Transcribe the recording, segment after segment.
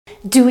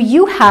Do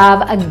you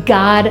have a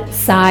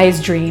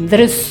God-sized dream that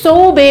is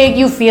so big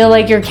you feel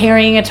like you're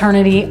carrying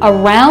eternity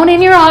around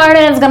in your heart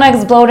and it's gonna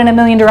explode in a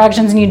million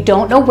directions and you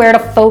don't know where to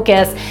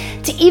focus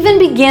to even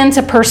begin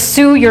to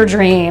pursue your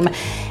dream?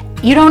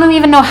 You don't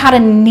even know how to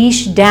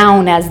niche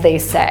down, as they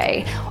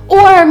say.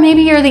 Or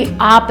maybe you're the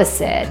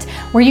opposite,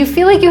 where you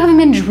feel like you haven't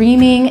been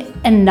dreaming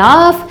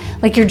enough,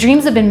 like your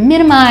dreams have been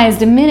minimized,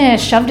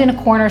 diminished, shoved in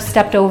a corner,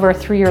 stepped over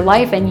through your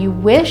life, and you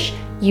wish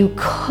you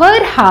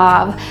could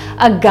have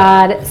a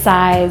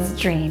God-sized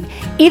dream.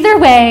 Either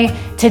way,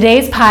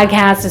 today's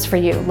podcast is for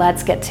you.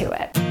 Let's get to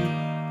it.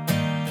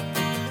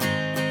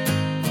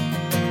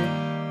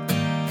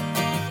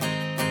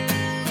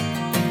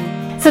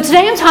 So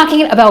today I'm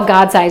talking about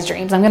God-sized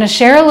dreams. I'm going to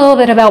share a little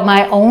bit about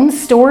my own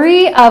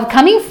story of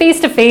coming face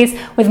to face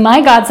with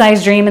my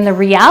God-sized dream and the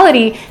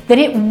reality that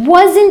it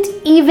wasn't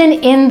even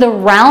in the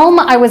realm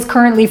I was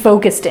currently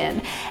focused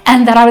in,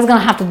 and that I was going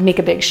to have to make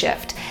a big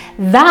shift.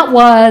 That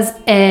was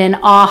an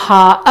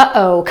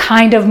aha,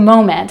 kind of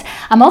moment.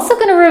 I'm also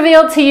going to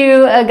reveal to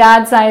you a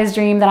God-sized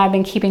dream that I've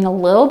been keeping a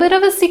little bit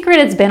of a secret.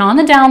 It's been on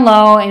the down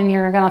low, and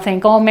you're going to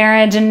think, oh,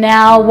 marriage, and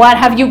now what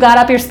have you got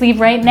up your sleeve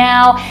right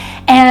now?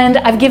 And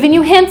I've given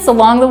you hints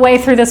along the way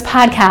through this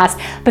podcast,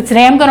 but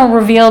today I'm going to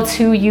reveal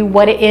to you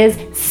what it is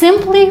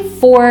simply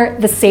for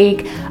the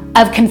sake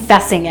of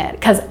confessing it,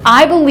 because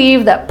I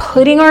believe that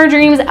putting our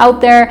dreams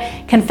out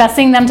there,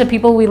 confessing them to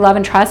people we love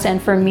and trust,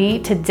 and for me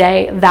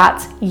today,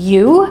 that's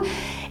you,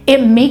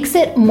 it makes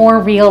it more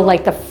real,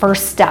 like the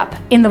first step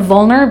in the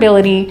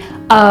vulnerability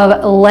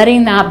of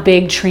letting that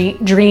big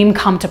dream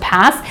come to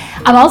pass.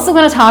 I'm also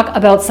going to talk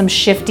about some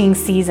shifting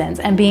seasons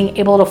and being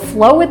able to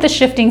flow with the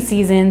shifting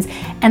seasons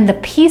and the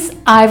piece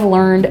I've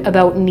learned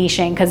about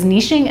niching, because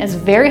niching is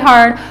very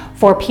hard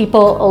for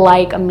people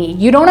like me.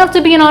 You don't have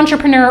to be an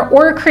entrepreneur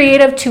or a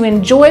creative to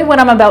enjoy what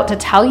I'm about to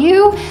tell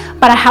you,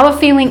 but I have a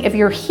feeling if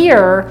you're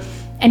here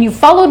and you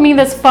followed me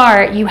this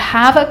far, you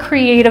have a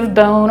creative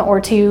bone or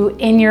two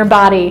in your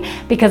body,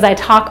 because I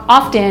talk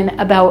often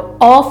about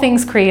all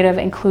things creative,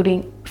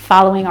 including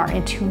following our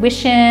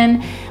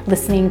intuition,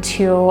 listening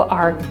to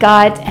our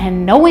gut,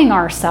 and knowing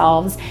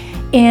ourselves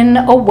in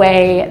a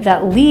way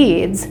that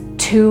leads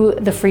to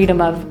the freedom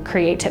of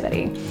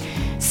creativity.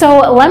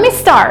 So let me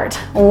start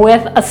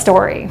with a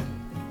story.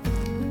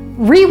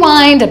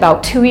 Rewind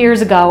about 2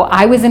 years ago,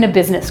 I was in a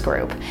business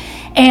group.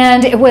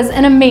 And it was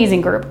an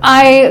amazing group.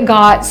 I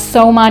got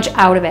so much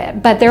out of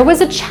it. But there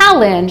was a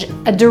challenge,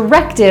 a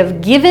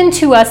directive given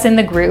to us in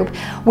the group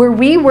where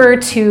we were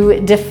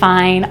to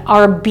define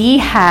our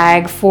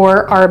BHAG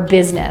for our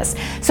business.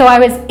 So I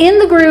was in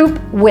the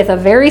group with a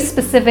very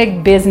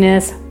specific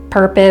business,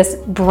 purpose,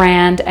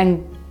 brand,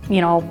 and,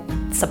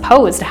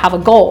 supposed to have a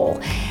goal.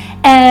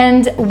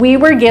 And we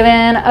were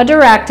given a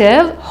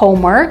directive,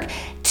 homework,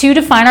 to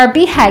define our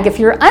BHAG. If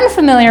you're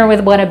unfamiliar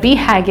with what a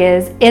BHAG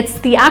is, it's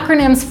the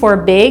acronyms for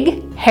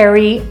big,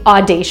 hairy,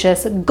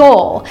 audacious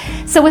goal.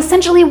 So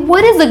essentially,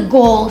 what is a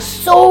goal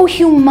so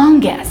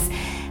humongous,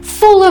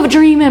 full of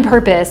dream and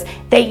purpose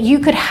that you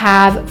could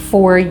have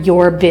for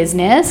your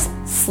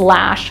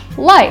business/life?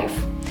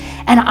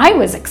 And I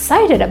was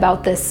excited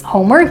about this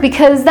homework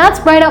because that's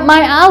right up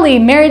my alley.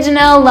 Mary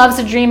Janelle loves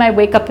to dream. I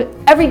wake up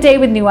every day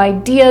with new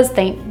ideas.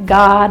 Thank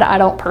God I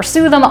don't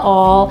pursue them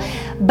all.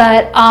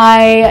 But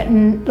I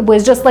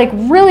was just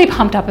really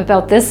pumped up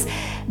about this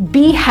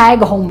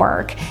BHAG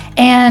homework.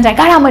 And I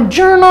got out my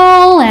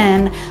journal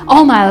and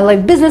all my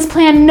business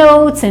plan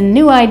notes and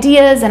new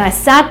ideas. And I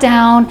sat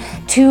down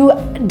to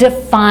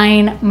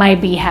define my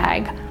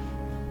BHAG.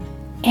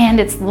 And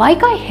it's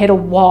like I hit a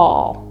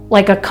wall.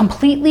 Like a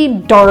completely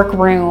dark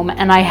room,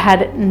 and I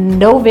had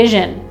no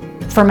vision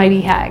for my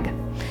BHAG.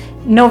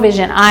 No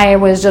vision. I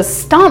was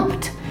just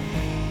stumped.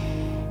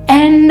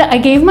 And I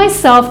gave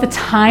myself the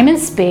time and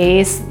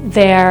space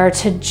there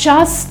to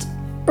just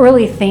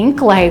really think,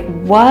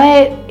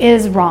 what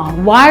is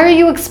wrong? Why are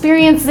you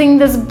experiencing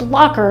this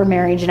blocker,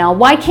 Mary Janelle?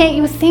 Why can't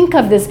you think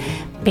of this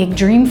big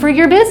dream for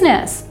your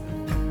business?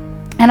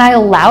 And I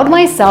allowed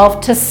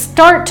myself to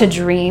start to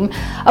dream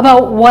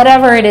about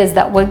whatever it is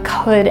that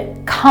could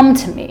come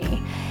to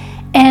me.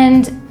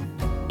 And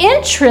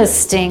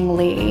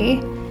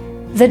interestingly,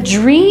 the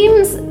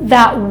dreams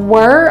that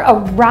were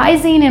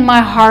arising in my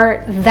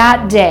heart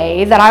that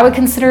day that I would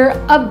consider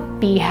a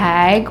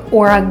BHAG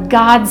or a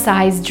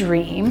God-sized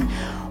dream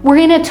were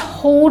in a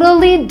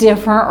totally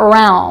different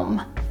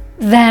realm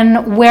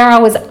than where I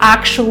was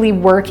actually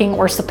working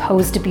or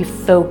supposed to be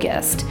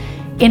focused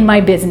in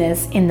my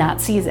business in that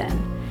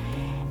season.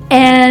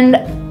 And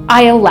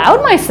I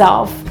allowed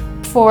myself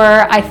for,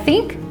 I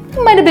think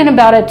it might have been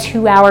about a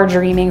 2-hour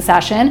dreaming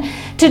session,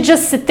 to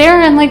just sit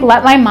there and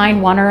let my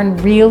mind wander and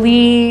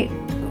really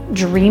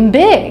dream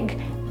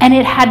big. And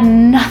it had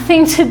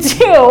nothing to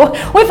do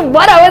with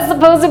what I was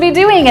supposed to be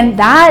doing. And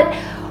that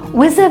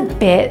was a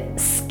bit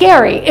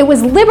scary. It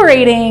was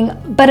liberating,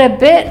 but a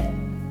bit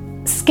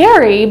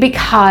scary,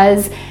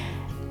 because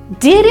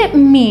did it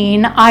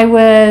mean I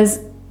was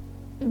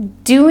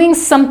doing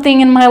something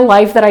in my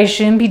life that I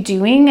shouldn't be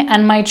doing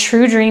and my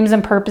true dreams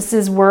and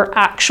purposes were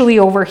actually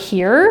over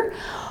here?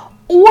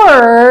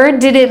 Or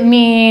did it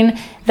mean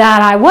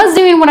that I was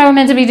doing what I was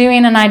meant to be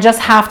doing and I just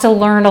have to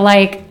learn to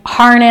like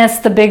harness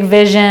the big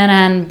vision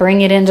and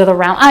bring it into the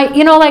realm? I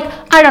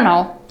don't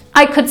know.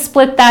 I could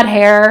split that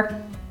hair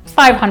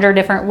 500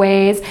 different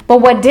ways.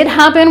 But what did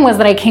happen was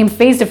that I came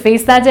face to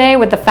face that day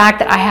with the fact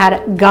that I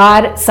had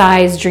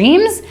God-sized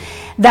dreams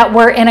that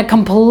were in a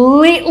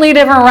completely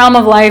different realm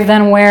of life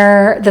than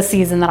where the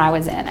season that I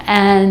was in.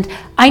 And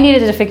I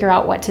needed to figure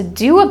out what to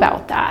do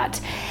about that.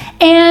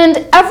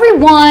 And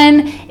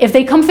everyone, if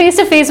they come face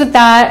to face with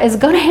that, is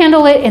going to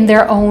handle it in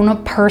their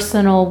own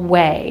personal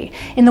way,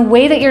 in the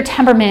way that your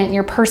temperament and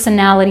your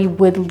personality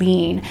would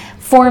lean.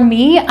 For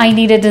me, I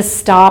needed to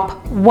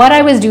stop what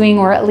I was doing,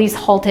 or at least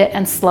halt it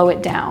and slow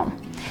it down.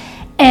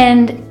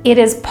 And it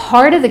is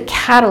part of the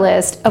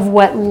catalyst of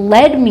what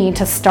led me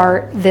to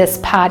start this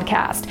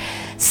podcast.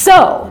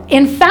 So,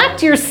 in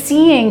fact, you're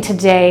seeing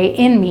today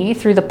in me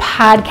through the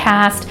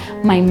podcast,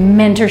 my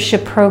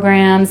mentorship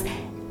programs,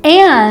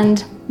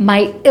 and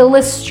my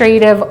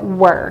illustrative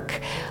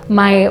work.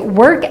 My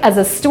work as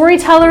a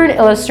storyteller and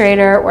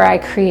illustrator, where I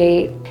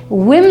create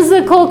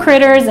whimsical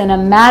critters and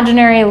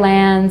imaginary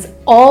lands.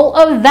 All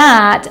of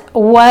that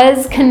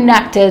was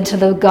connected to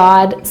the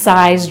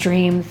God-sized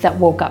dream that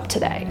woke up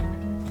today.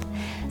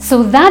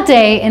 So that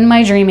day in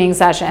my dreaming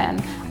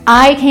session,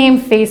 I came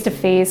face to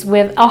face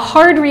with a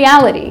hard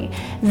reality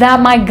that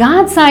my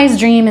God-sized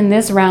dream in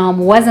this realm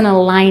wasn't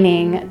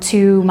aligning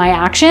to my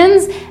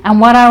actions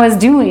and what I was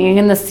doing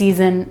in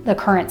the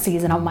current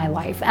season of my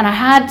life. And I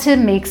had to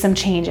make some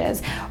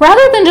changes.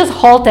 Rather than just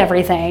halt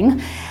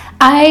everything,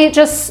 I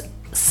just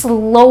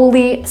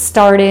slowly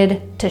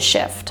started to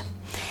shift.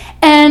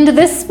 And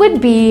this would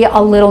be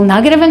a little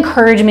nugget of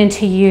encouragement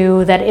to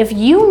you that if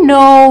you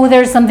know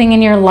there's something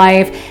in your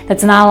life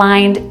that's not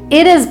aligned,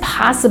 it is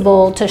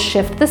possible to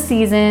shift the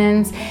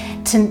seasons,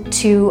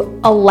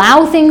 to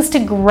allow things to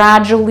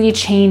gradually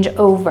change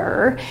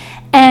over.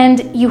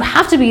 And you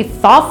have to be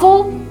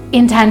thoughtful,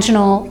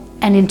 intentional,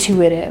 and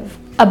intuitive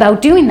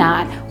about doing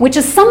that, which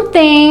is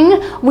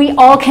something we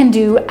all can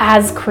do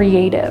as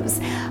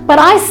creatives. But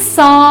I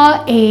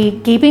saw a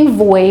gaping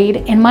void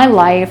in my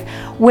life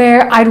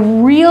where I'd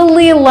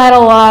really let a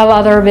lot of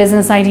other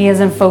business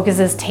ideas and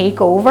focuses take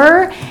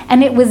over,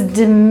 and it was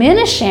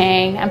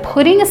diminishing and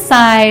putting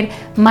aside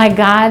my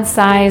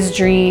God-sized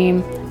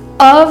dream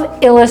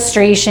of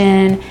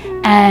illustration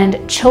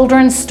and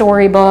children's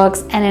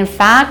storybooks, and in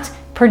fact,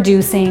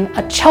 producing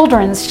a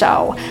children's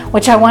show,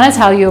 which I want to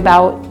tell you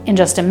about in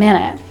just a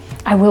minute.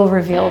 I will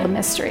reveal the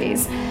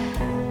mysteries.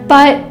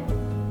 But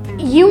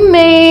you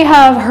may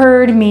have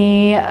heard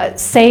me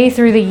say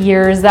through the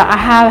years that I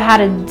have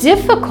had a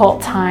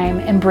difficult time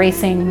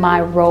embracing my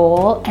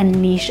role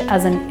and niche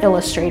as an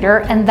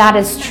illustrator, and that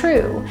is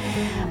true.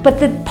 But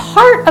the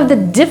part of the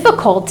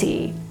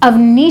difficulty of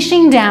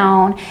niching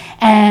down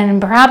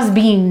and perhaps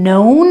being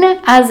known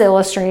as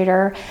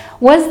illustrator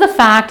was the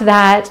fact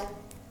that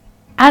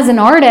as an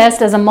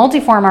artist, as a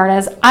multiform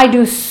artist, I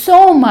do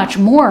so much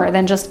more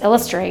than just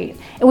illustrate.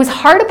 It was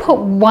hard to put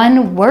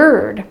one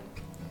word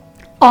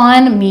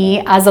on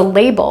me as a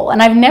label.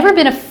 And I've never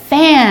been a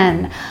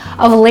fan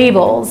of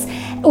labels,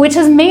 which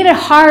has made it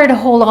hard to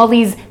hold all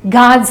these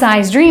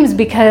God-sized dreams,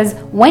 because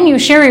when you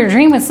share your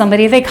dream with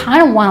somebody, they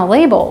kind of want a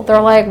label. They're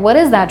like, what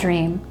is that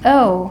dream?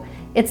 Oh,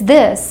 it's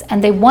this,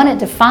 and they want it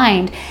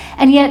defined.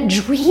 And yet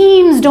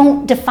dreams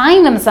don't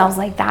define themselves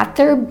like that.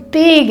 They're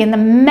big, and the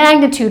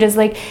magnitude is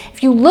like,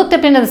 if you looked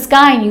up into the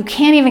sky and you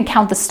can't even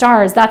count the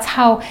stars, that's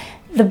how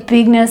the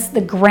bigness,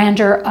 the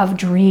grandeur of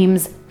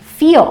dreams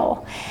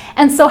feel.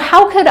 And so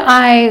how could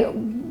I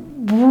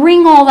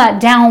bring all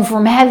that down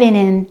from heaven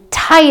and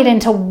tie it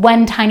into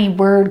one tiny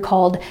word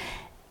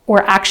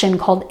or action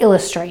called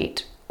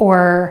illustrate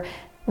or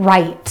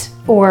write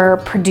or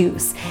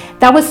produce?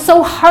 That was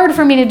so hard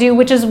for me to do,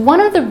 which is one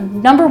of the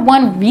number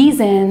one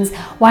reasons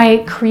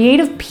why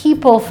creative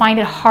people find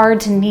it hard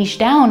to niche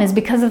down, is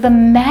because of the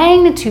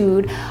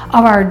magnitude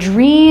of our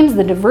dreams,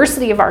 the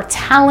diversity of our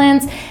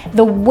talents,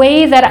 the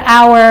way that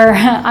our,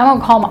 I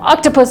won't call them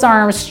octopus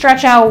arms,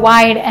 stretch out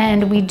wide,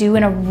 and we do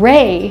an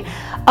array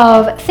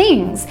of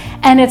things.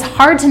 And it's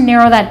hard to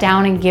narrow that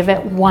down and give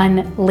it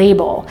one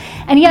label.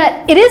 And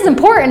yet it is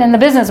important in the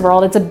business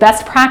world. It's a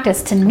best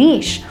practice to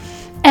niche.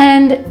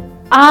 And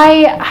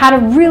I had a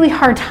really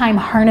hard time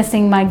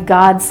harnessing my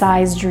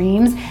God-sized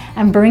dreams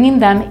and bringing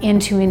them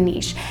into a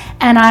niche.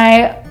 And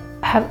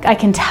I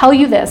can tell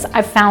you this,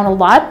 I found a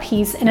lot of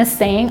peace in a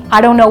saying.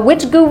 I don't know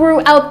which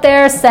guru out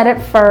there said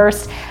it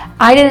first.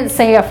 I didn't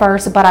say it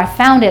first, but I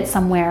found it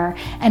somewhere.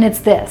 And it's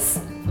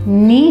this: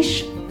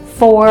 niche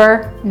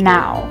for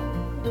now.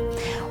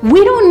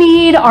 We don't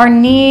need our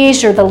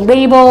niche or the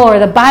label or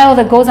the bio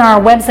that goes on our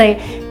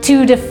website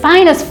to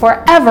define us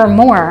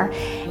forevermore.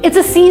 It's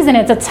a season,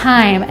 it's a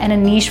time, and a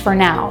niche for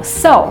now.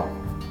 So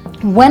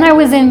when I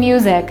was in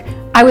music,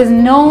 I was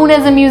known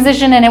as a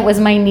musician, and it was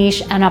my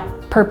niche and a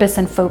purpose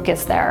and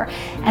focus there.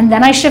 And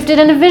then I shifted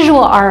into visual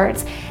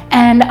arts,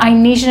 and I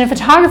niched in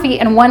photography.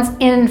 And once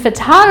in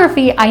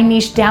photography, I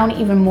niched down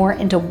even more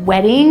into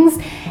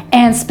weddings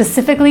and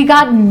specifically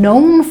got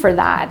known for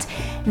that.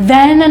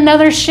 Then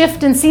another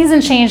shift and season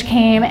change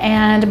came,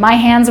 and my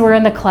hands were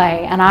in the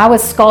clay, and I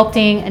was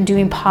sculpting and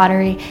doing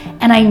pottery,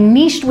 and I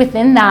niched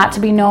within that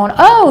to be known,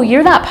 oh,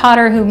 you're that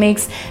potter who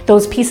makes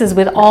those pieces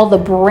with all the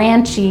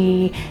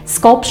branchy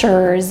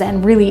sculptures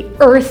and really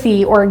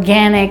earthy,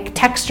 organic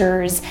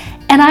textures.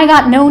 And I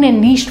got known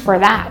and niched for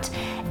that.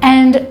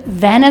 And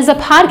then as a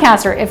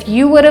podcaster, if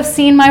you would have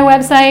seen my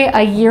website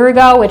a year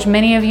ago, which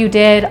many of you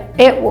did,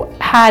 it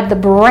had the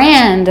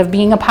brand of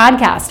being a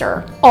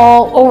podcaster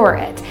all over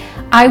it.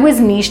 I was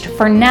niched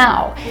for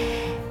now.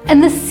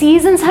 And the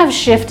seasons have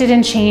shifted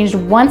and changed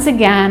once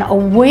again,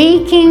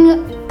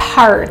 awaking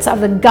parts of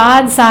the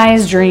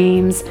God-sized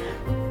dreams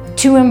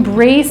to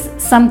embrace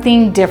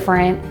something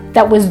different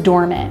that was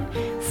dormant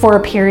for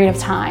a period of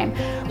time.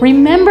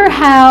 Remember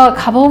how a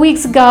couple of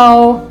weeks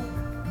ago,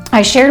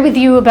 I shared with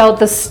you about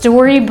the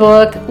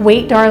storybook,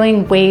 Wait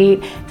Darling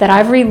Wait, that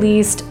I've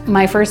released,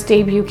 my first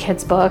debut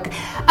kids book,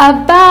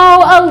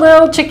 about a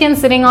little chicken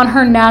sitting on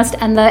her nest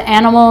and the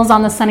animals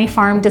on the Sunny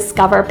Farm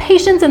discover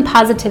patience and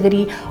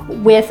positivity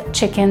with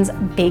chicken's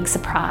big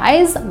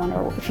surprise. I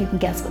wonder if you can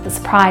guess what the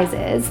surprise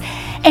is.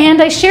 And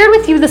I shared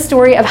with you the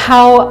story of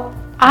how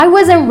I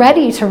wasn't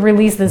ready to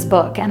release this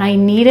book and I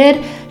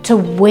needed to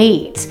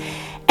wait.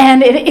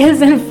 And it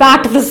is, in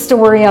fact, the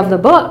story of the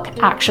book,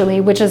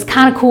 actually, which is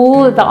kind of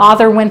cool. The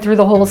author went through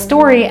the whole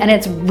story, and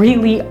it's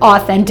really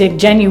authentic,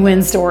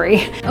 genuine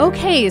story.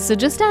 Okay, so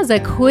just as a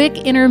quick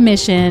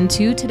intermission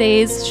to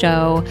today's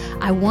show,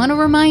 I want to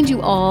remind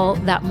you all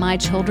that my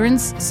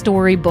children's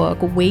storybook,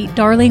 Wait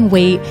Darling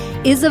Wait,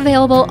 is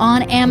available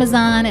on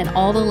Amazon, and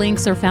all the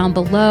links are found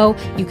below.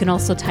 You can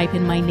also type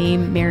in my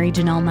name, Mary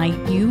Janelle Knight.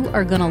 You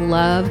are going to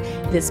love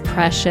this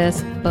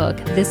precious book.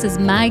 This is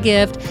my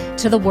gift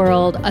to the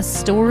world, a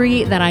story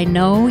that I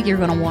know you're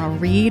going to want to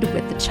read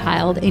with the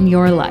child in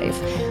your life.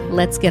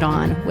 Let's get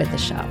on with the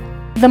show.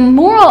 The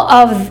moral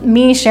of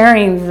me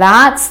sharing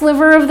that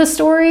sliver of the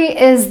story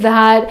is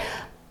that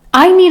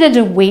I needed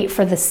to wait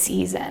for the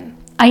season.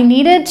 I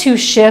needed to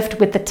shift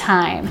with the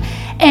time.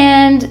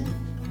 And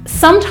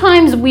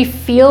sometimes we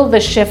feel the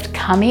shift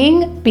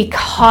coming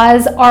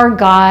because our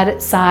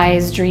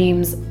God-sized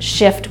dreams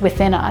shift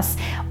within us,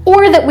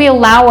 or that we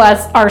allow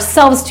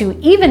ourselves to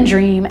even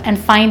dream and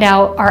find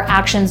out our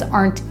actions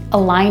aren't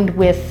aligned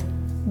with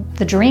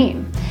the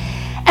dream.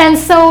 And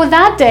so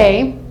that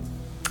day,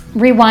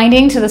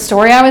 rewinding to the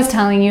story I was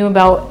telling you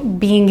about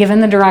being given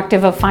the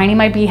directive of finding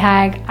my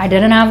BHAG, I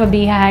didn't have a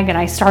BHAG and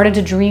I started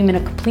to dream in a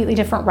completely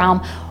different realm.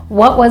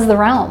 What was the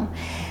realm?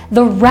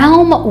 The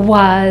realm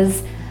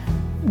was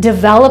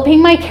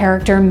developing my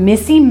character,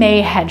 Missy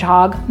May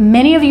Hedgehog.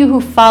 Many of you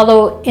who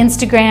follow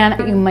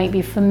Instagram, you might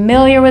be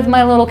familiar with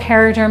my little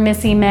character,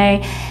 Missy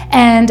May.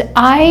 And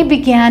I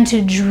began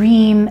to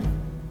dream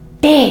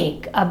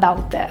big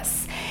about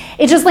this.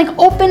 It just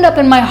opened up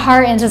in my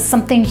heart into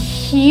something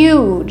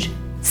huge,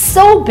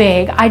 so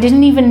big I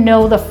didn't even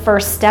know the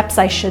first steps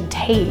I should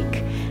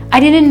take. I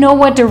didn't know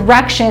what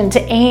direction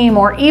to aim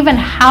or even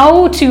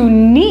how to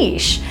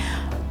niche.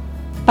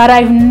 But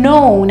I've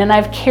known and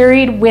I've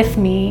carried with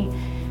me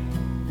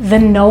the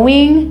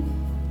knowing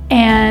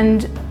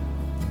and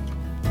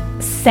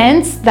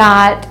sense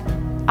that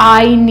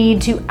I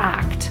need to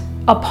act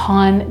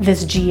upon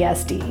this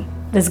GSD,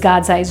 this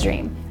God-sized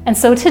dream. And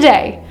so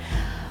today,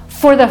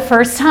 for the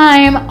first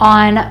time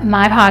on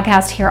my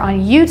podcast here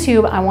on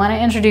YouTube, I want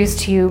to introduce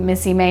to you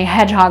Missy May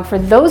Hedgehog. For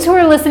those who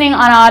are listening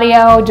on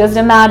audio, just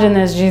imagine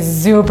this. She's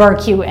super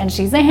cute and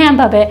she's a hand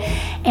puppet.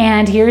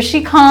 And here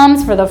she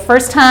comes for the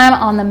first time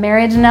on the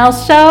Mary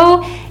Janelle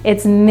Show.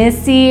 It's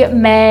Missy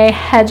May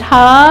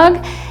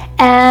Hedgehog.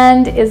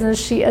 And isn't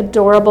she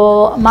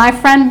adorable? My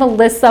friend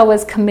Melissa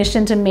was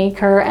commissioned to make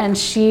her, and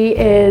she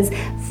is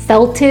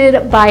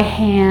felted by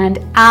hand,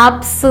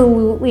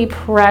 absolutely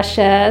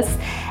precious.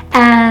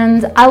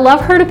 And I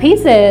love her to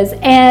pieces.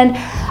 And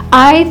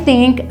I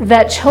think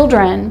that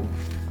children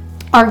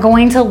are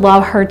going to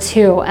love her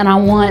too. And I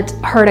want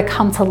her to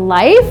come to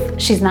life.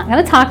 She's not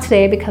going to talk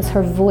today because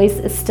her voice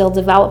is still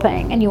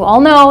developing. And you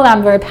all know that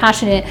I'm very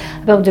passionate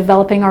about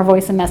developing our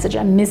voice and message.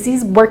 And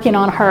Missy's working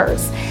on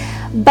hers.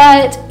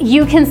 But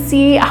you can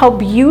see how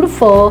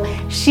beautiful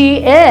she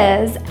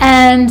is.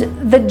 And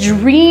the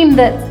dream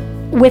that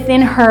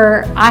within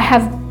her,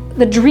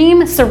 the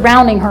dream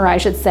surrounding her, I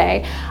should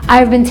say,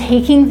 I've been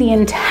taking the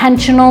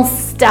intentional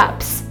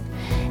steps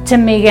to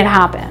make it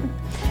happen.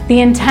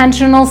 The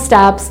intentional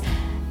steps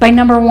by,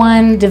 number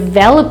one,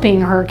 developing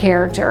her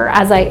character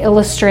as I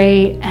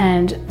illustrate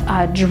and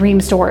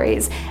dream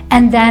stories,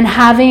 and then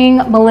having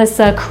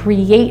Melissa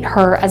create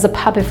her as a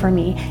puppet for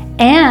me.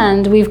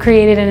 And we've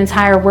created an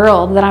entire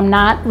world that I'm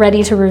not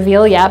ready to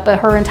reveal yet, but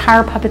her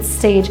entire puppet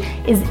stage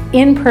is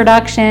in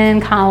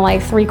production, kind of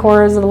like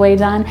 3/4 of the way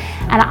done,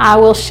 and I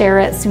will share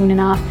it soon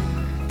enough.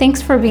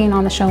 Thanks for being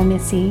on the show,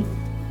 Missy.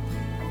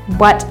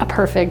 What a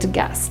perfect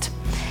guest.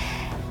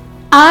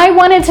 I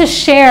wanted to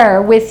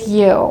share with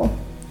you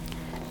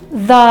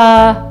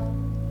the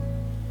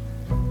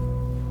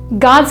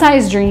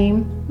God-sized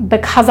dream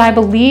because I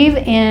believe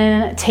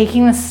in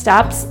taking the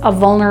steps of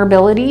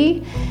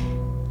vulnerability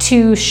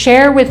to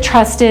share with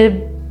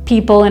trusted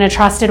people in a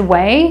trusted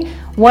way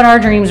what our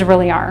dreams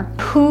really are.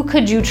 Who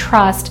could you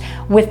trust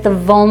with the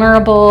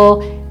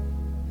vulnerable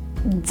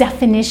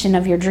definition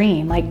of your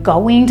dream? Like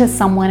going to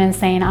someone and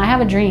saying, I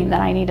have a dream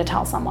that I need to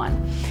tell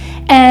someone.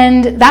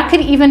 And that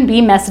could even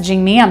be messaging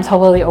me. I'm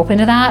totally open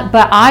to that.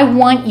 But I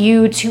want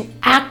you to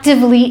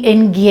actively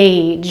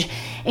engage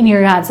in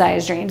your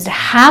God-sized dreams, to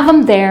have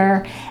them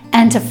there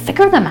and to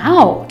figure them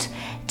out.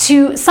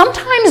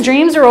 Sometimes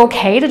dreams are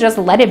okay to just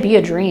let it be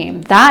a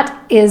dream.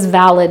 That is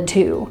valid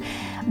too.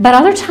 But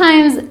other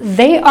times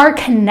they are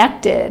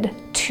connected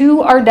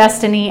to our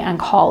destiny and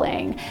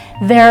calling.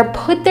 They're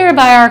put there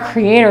by our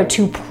Creator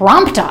to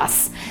prompt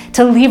us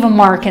to leave a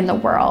mark in the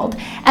world.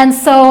 And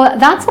so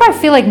that's what I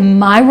feel like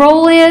my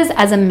role is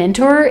as a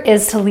mentor,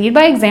 is to lead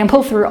by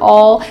example through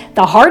all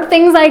the hard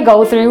things I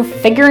go through,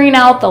 figuring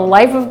out the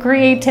life of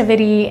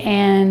creativity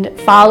and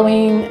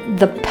following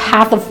the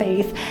path of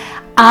faith.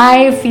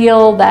 I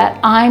feel that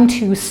I'm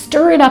to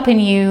stir it up in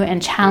you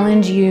and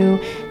challenge you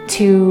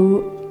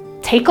to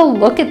take a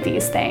look at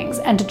these things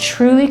and to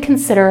truly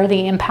consider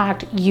the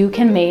impact you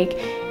can make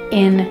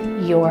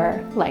in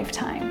your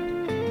lifetime.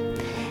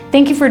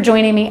 Thank you for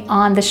joining me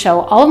on the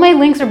show. All of my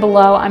links are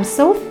below. I'm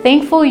so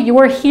thankful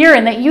you're here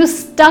and that you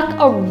stuck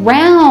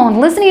around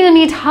listening to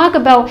me talk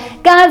about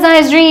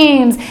God-sized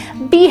dreams,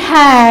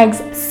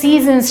 BHAGs,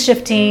 seasons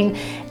shifting,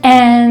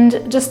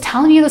 and just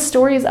telling you the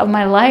stories of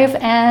my life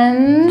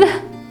and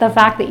the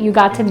fact that you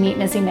got to meet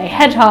Missy May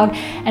Hedgehog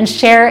and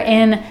share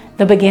in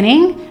the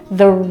beginning,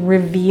 the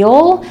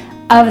reveal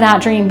of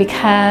that dream,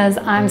 because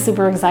I'm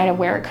super excited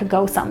where it could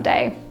go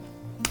someday.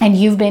 And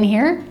you've been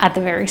here at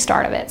the very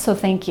start of it. So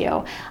thank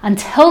you.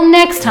 Until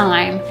next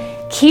time,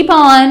 keep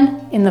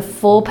on in the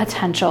full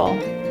potential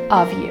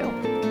of you.